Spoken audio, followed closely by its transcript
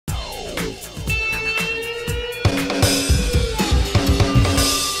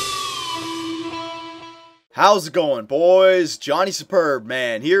How's it going, boys? Johnny Superb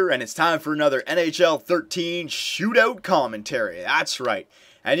Man here, and it's time for another NHL 13 Shootout commentary. That's right.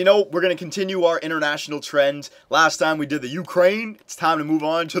 And you know, we're going to continue our international trend. Last time we did the Ukraine. It's time to move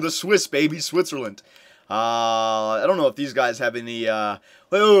on to the Swiss, baby, Switzerland. I don't know if these guys have any...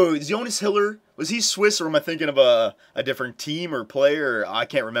 is Jonas Hiller, was he Swiss, or am I thinking of a different team or player? I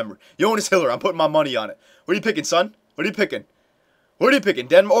can't remember. Jonas Hiller, I'm putting my money on it. What are you picking, son? What are you picking? What are you picking?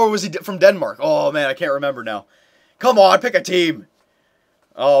 Denmark, or was he from Denmark? Oh, man, I can't remember now. Come on, pick a team.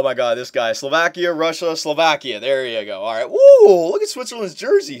 Oh, my God, this guy. Slovakia, Russia, Slovakia. There you go. All right. Woo, look at Switzerland's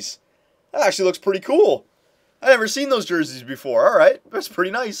jerseys. That actually looks pretty cool. I've never seen those jerseys before. All right. That's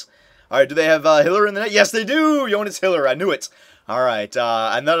pretty nice. All right, do they have Hiller in the net? Yes, they do. Jonas Hiller. I knew it. All right.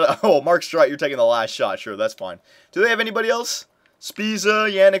 And then, Mark Streit, you're taking the last shot. Sure, that's fine. Do they have anybody else?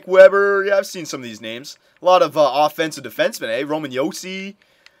 Spiza, Yannick Weber. Yeah, I've seen some of these names. A lot of offensive defensemen, eh? Roman Josi.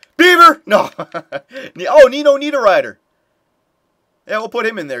 Beaver! No. Oh, Nino Niederreiter. Yeah, we'll put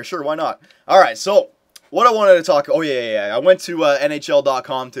him in there. Sure, why not? All right, so what I wanted to talk... Oh, yeah. I went to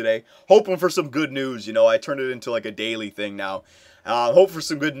NHL.com today, hoping for some good news. You know, I turned it into like a daily thing now. Hope for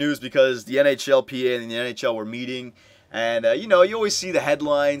some good news because the NHLPA and the NHL were meeting. And, you know, you always see the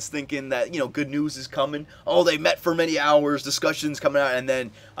headlines thinking that, you know, good news is coming. Oh, they met for many hours, discussions coming out. And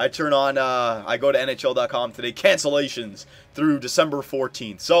then I turn on, I go to NHL.com today, cancellations through December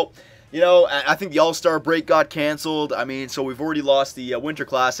 14th. So, you know, I think the All-Star break got canceled. I mean, so we've already lost the Winter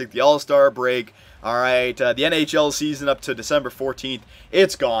Classic, the All-Star break. All right, the NHL season up to December 14th.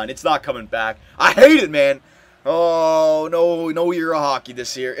 It's gone. It's not coming back. I hate it, man. Oh, no year of hockey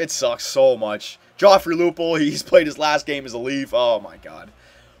this year. It sucks so much. Joffrey Lupul, he's played his last game as a Leaf. Oh, my God.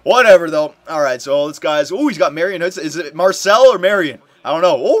 Whatever, though. All right, so this guy's... Oh, he's got Marion. Is it Marcel or Marion? I don't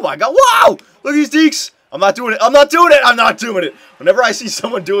know. Oh, my God. Wow! Look at these deeks. I'm not doing it. Whenever I see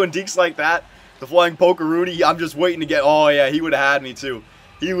someone doing deeks like that, the flying pokeroonie, I'm just waiting to get... Oh, yeah, he would have had me, too.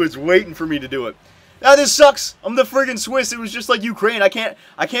 He was waiting for me to do it. Now, this sucks. I'm the friggin' Swiss. It was just like Ukraine. I can't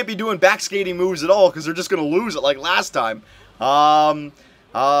be doing backskating moves at all because they're just going to lose it like last time.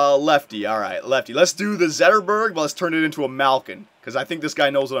 Lefty. All right, lefty. Let's do the Zetterberg, but let's turn it into a Malkin because I think this guy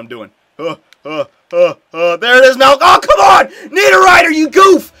knows what I'm doing. There it is, Malkin. Oh, come on! Niederreiter, you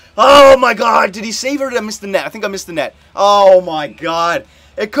goof! Oh, my God. Did he save it or did I miss the net? I think I missed the net. Oh, my God.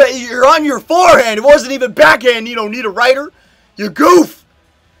 You're on your forehand. It wasn't even backhand, you know, Niederreiter. You goof.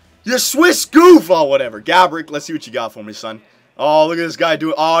 You Swiss goof. Oh, whatever. Gabrick, let's see what you got for me, son. Oh, look at this guy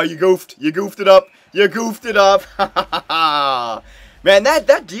doing. Oh, you goofed. You goofed it up. You goofed it up. Man,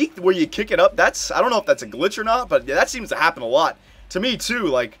 that deke where you kick it up, I don't know if that's a glitch or not, but that seems to happen a lot. To me, too,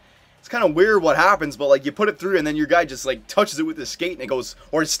 like, it's kind of weird what happens, but, like, you put it through, and then your guy just, like, touches it with his skate, and it goes,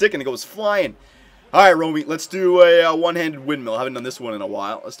 or his stick, and it goes flying. All right, Romy, let's do a one-handed windmill. I haven't done this one in a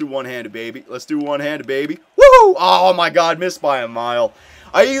while. Let's do one-handed, baby. Let's do one-handed, baby. Woo! Oh, my God, missed by a mile.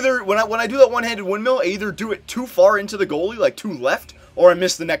 When I do that one-handed windmill, I either do it too far into the goalie, like too left, or I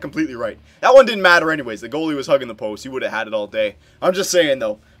missed the net completely right. That one didn't matter anyways. The goalie was hugging the post. He would have had it all day. I'm just saying,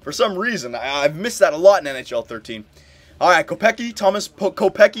 though. For some reason, I've missed that a lot in NHL 13. All right, Kopecky, Thomas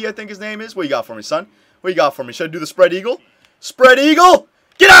Kopecky, I think his name is. What you got for me, son? What you got for me? Should I do the spread eagle? Spread eagle?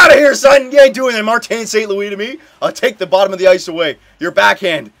 Get out of here, son! You ain't doing that Martin St. Louis to me. I'll take the bottom of the ice away. Your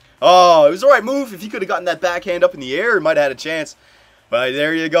backhand. Oh, it was the right move. If he could have gotten that backhand up in the air, he might have had a chance. But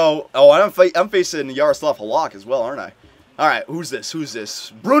there you go. Oh, I'm facing Yaroslav Halak as well, aren't I? All right, who's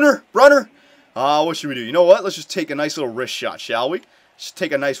this? Brunner? What should we do? You know what? Let's just take a nice little wrist shot, shall we? Just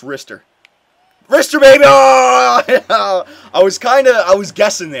take a nice wrister. Wrister, baby! Oh! I was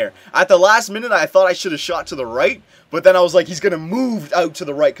guessing there. At the last minute, I thought I should have shot to the right, but then I was like, he's going to move out to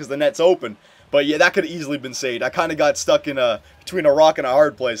the right because the net's open. But yeah, that could have easily been saved. I kind of got stuck in between a rock and a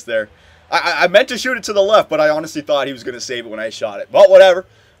hard place there. I meant to shoot it to the left, but I honestly thought he was going to save it when I shot it. But whatever.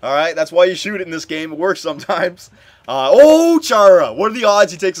 All right, that's why you shoot it in this game. It works sometimes. Chara. What are the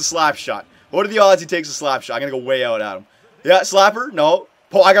odds he takes a slap shot? I'm going to go way out at him. Yeah, slapper? No.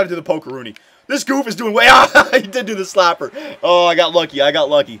 I got to do the pokeroonie. This goof is doing way out. He did do the slapper. Oh, I got lucky.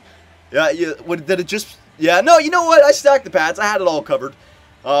 Yeah, what, did it just... Yeah, no, you know what? I stacked the pads. I had it all covered.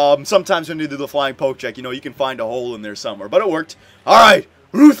 Sometimes when you do the flying poke check, you know, you can find a hole in there somewhere. But it worked. All right.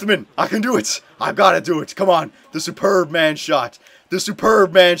 Ruthman, I can do it. I've got to do it. Come on. The superb man shot. Oh, come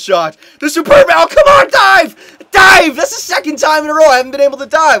on, dive! Dive! That's the second time in a row I haven't been able to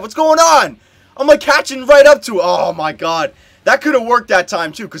dive. What's going on? I'm like catching right up to it. Oh, my God. That could have worked that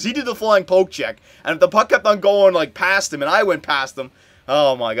time, too, because he did the flying poke check. And if the puck kept on going, like, past him, and I went past him,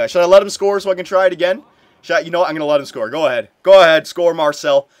 oh, my God. Should I let him score so I can try it again? You know what? I'm going to let him score. Go ahead. Score,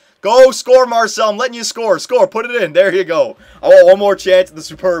 Marcel. Go score, Marcel. I'm letting you score. Score. Put it in. There you go. I want one more chance at the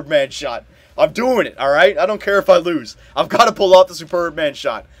superb man shot. I'm doing it, all right? I don't care if I lose. I've got to pull off the Superman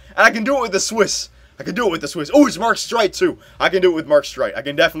shot. And I can do it with the Swiss. I can do it with the Swiss. Oh, it's Mark Streit, too. I can do it with Mark Streit. I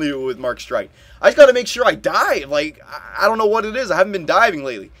can definitely do it with Mark Streit. I just got to make sure I dive. Like, I don't know what it is. I haven't been diving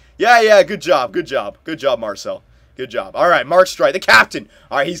lately. Yeah, good job. Good job. Good job, Marcel. Good job. All right, Mark Streit, the captain.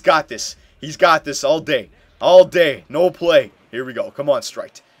 All right, he's got this. He's got this all day. All day. No play. Here we go. Come on,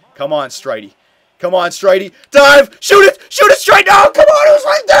 Streit. Come on, Streity. Come on, Streity. Dive! Shoot it! Shoot it, Streit! No, come on! It was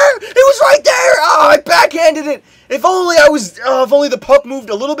right there! It was right there! Oh, I backhanded it! If only if only the puck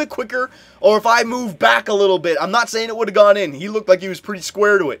moved a little bit quicker, or if I moved back a little bit. I'm not saying it would have gone in. He looked like he was pretty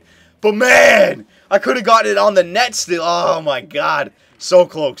square to it. But man, I could have gotten it on the net still. Oh my God. So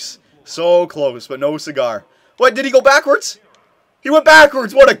close. So close, but no cigar. What, did he go backwards? He went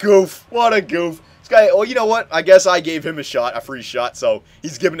backwards! What a goof! What a goof! Guy, well, you know what? I guess I gave him a free shot, so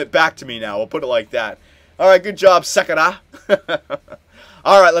he's giving it back to me now. We'll put it like that. All right, good job, Sekara.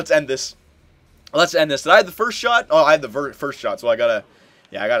 All right, let's end this. Let's end this. Did I have the first shot? Oh, I had the first shot, so I gotta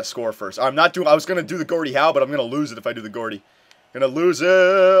score first. I was gonna do the Gordie Howe, but I'm gonna lose it if I do the Gordie. Gonna lose it.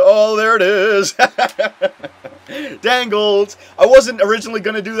 Oh, there it is. Dangled. I wasn't originally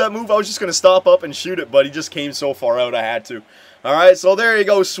gonna do that move. I was just gonna stop up and shoot it, but he just came so far out I had to. All right, so there you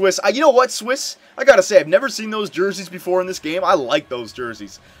go, Swiss. You know what, Swiss? I gotta say, I've never seen those jerseys before in this game. I like those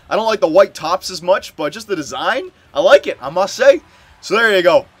jerseys. I don't like the white tops as much, but just the design, I like it, I must say. So there you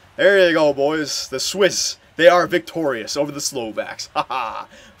go. There you go, boys. The Swiss, they are victorious over the Slovaks. Haha.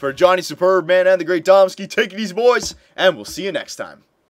 For Johnny Superb, man, and the Great Domsky, take it easy, boys, and we'll see you next time.